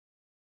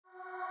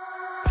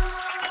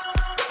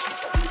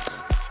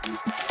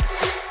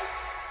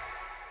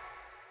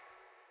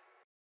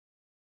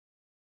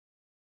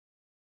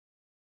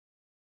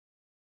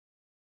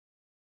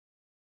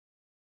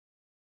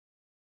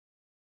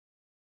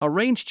A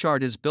range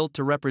chart is built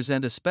to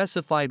represent a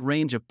specified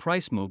range of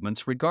price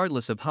movements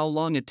regardless of how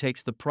long it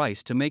takes the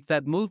price to make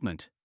that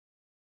movement.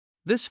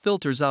 This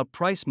filters out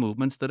price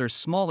movements that are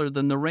smaller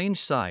than the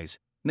range size,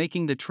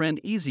 making the trend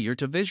easier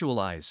to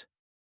visualize.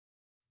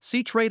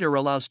 cTrader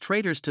allows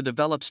traders to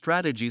develop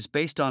strategies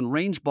based on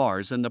range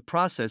bars, and the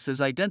process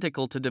is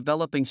identical to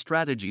developing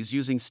strategies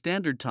using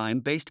standard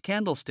time-based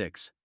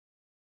candlesticks.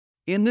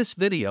 In this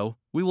video,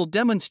 we will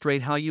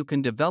demonstrate how you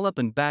can develop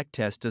and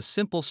backtest a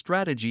simple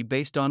strategy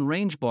based on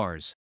range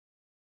bars.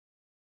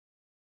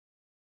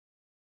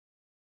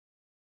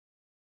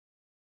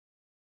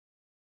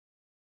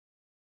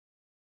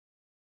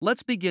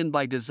 Let's begin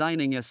by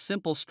designing a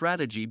simple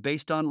strategy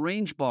based on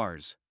range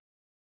bars.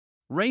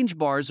 Range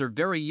bars are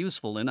very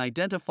useful in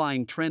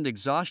identifying trend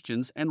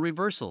exhaustions and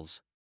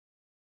reversals.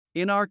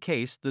 In our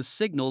case, the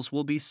signals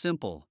will be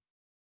simple.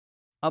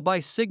 A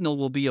buy signal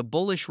will be a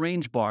bullish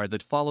range bar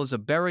that follows a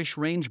bearish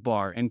range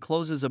bar and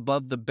closes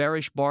above the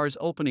bearish bar's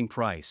opening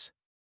price.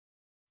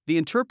 The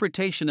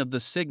interpretation of the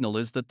signal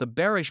is that the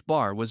bearish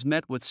bar was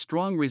met with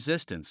strong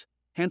resistance,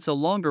 hence a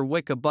longer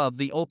wick above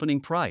the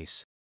opening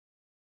price.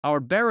 Our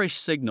bearish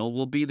signal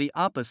will be the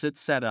opposite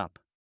setup.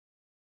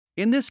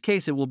 In this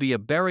case, it will be a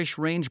bearish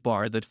range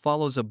bar that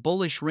follows a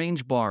bullish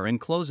range bar and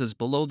closes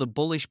below the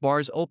bullish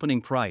bar's opening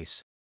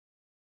price.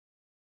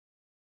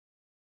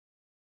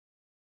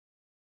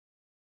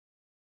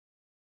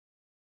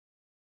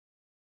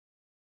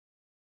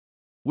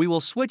 We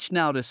will switch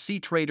now to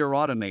cTrader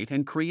Automate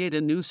and create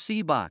a new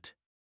cBot.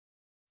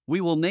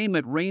 We will name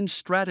it Range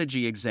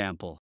Strategy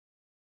Example.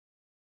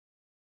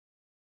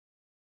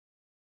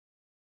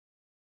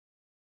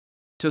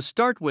 To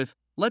start with,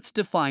 let's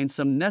define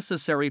some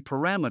necessary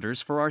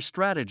parameters for our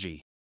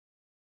strategy.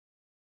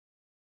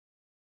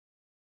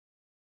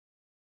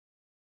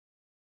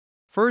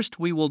 First,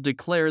 we will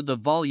declare the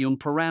volume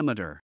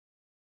parameter.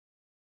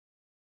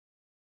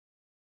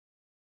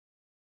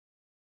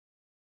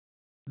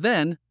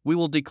 Then, we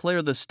will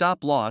declare the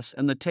stop loss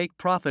and the take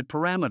profit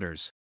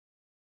parameters.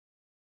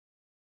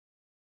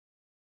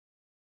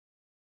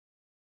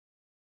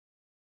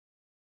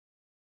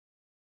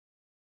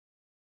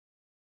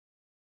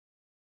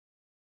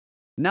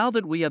 Now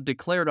that we have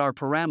declared our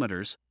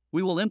parameters,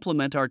 we will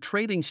implement our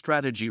trading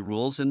strategy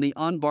rules in the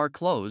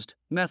onBarClosed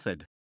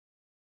method.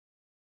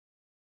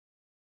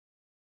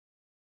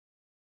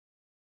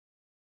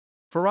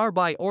 For our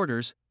buy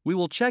orders, we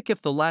will check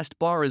if the last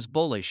bar is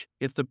bullish,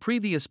 if the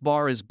previous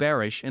bar is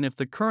bearish, and if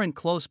the current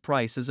close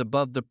price is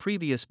above the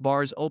previous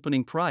bar's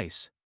opening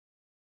price.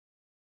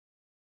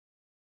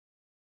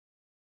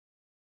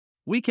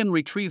 We can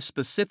retrieve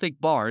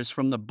specific bars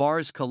from the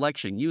bars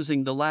collection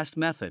using the last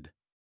method.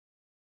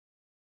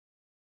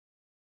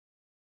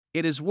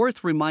 It is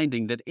worth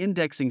reminding that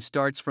indexing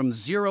starts from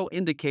 0,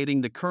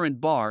 indicating the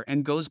current bar,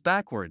 and goes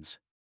backwards.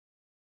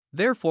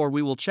 Therefore,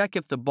 we will check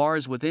if the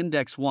bars with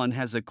index 1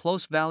 has a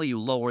close value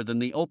lower than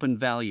the open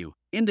value,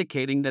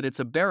 indicating that it's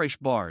a bearish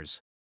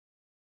bars.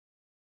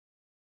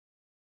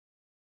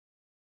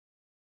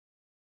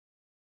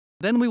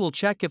 Then we will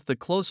check if the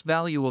close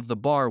value of the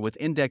bar with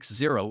index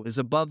 0 is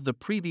above the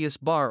previous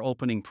bar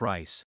opening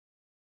price.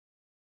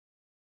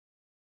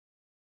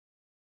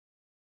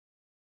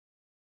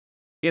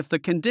 If the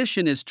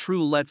condition is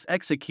true, let's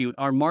execute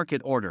our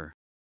market order.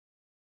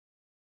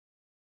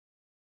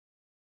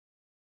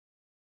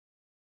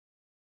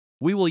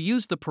 We will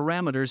use the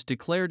parameters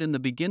declared in the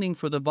beginning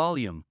for the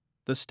volume,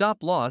 the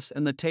stop loss,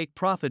 and the take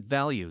profit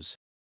values.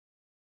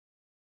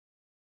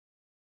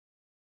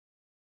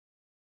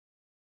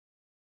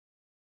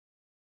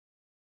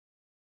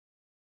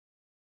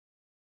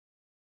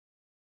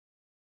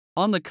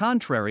 On the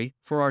contrary,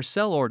 for our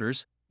sell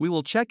orders, we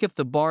will check if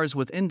the bars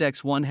with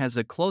index 1 has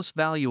a close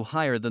value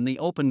higher than the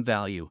open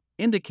value,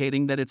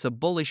 indicating that it's a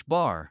bullish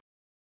bar.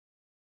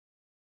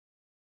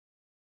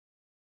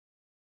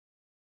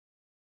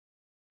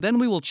 Then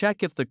we will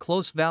check if the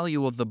close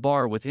value of the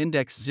bar with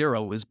index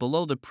 0 is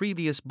below the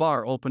previous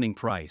bar opening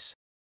price.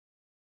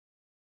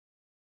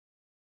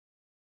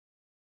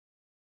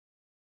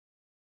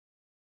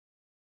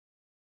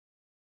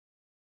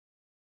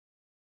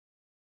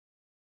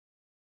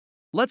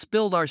 Let's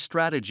build our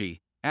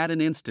strategy, add an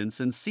instance,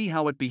 and see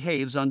how it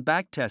behaves on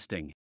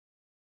backtesting.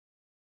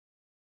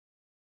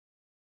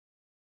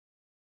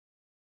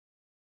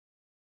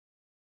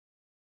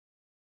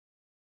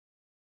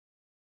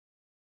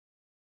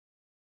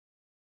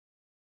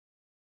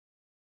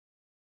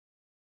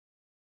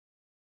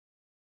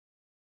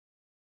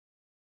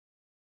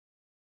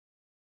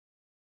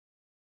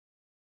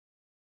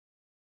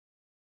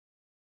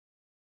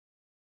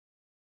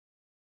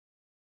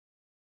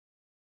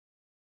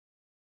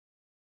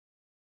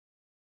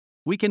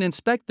 We can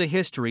inspect the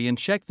history and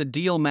check the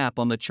deal map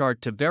on the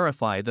chart to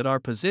verify that our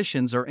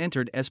positions are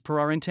entered as per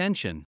our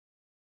intention.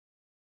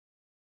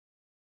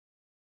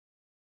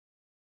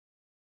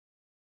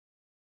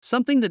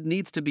 Something that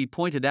needs to be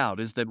pointed out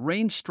is that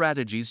range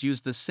strategies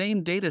use the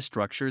same data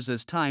structures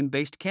as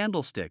time-based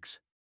candlesticks.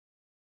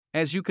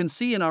 As you can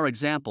see in our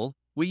example,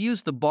 we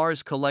use the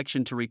bars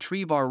collection to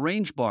retrieve our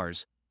range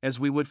bars, as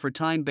we would for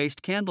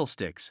time-based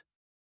candlesticks.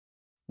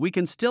 We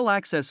can still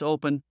access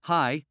open,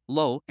 high,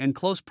 low, and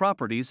close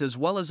properties as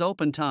well as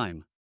open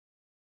time.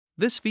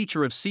 This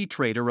feature of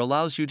cTrader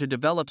allows you to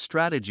develop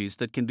strategies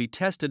that can be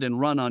tested and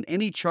run on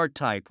any chart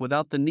type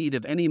without the need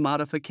of any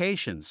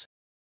modifications.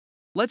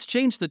 Let's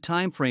change the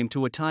time frame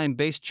to a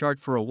time-based chart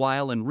for a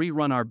while and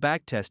rerun our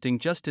backtesting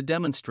just to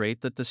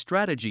demonstrate that the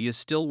strategy is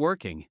still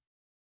working.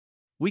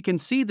 We can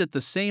see that the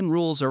same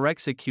rules are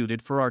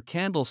executed for our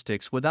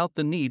candlesticks without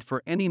the need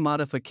for any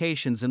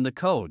modifications in the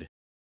code.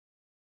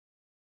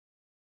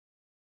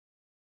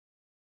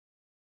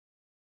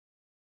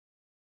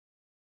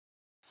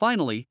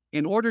 Finally,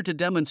 in order to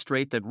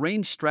demonstrate that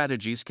range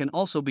strategies can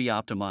also be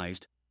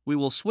optimized, we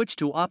will switch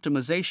to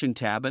Optimization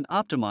tab and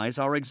optimize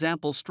our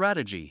example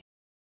strategy.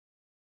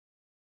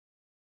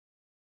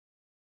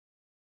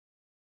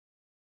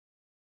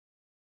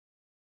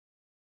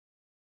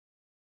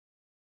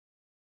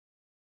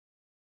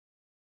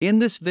 In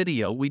this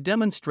video, we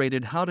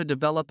demonstrated how to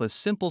develop a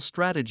simple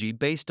strategy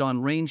based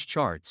on range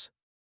charts.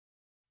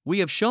 We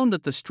have shown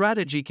that the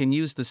strategy can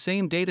use the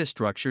same data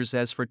structures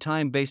as for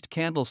time-based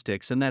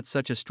candlesticks and that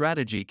such a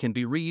strategy can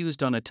be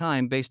reused on a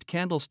time-based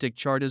candlestick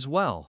chart as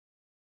well.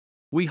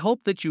 We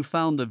hope that you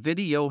found the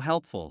video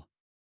helpful.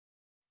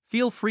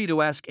 Feel free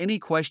to ask any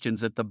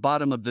questions at the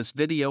bottom of this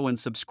video and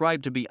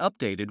subscribe to be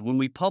updated when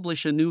we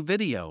publish a new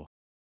video.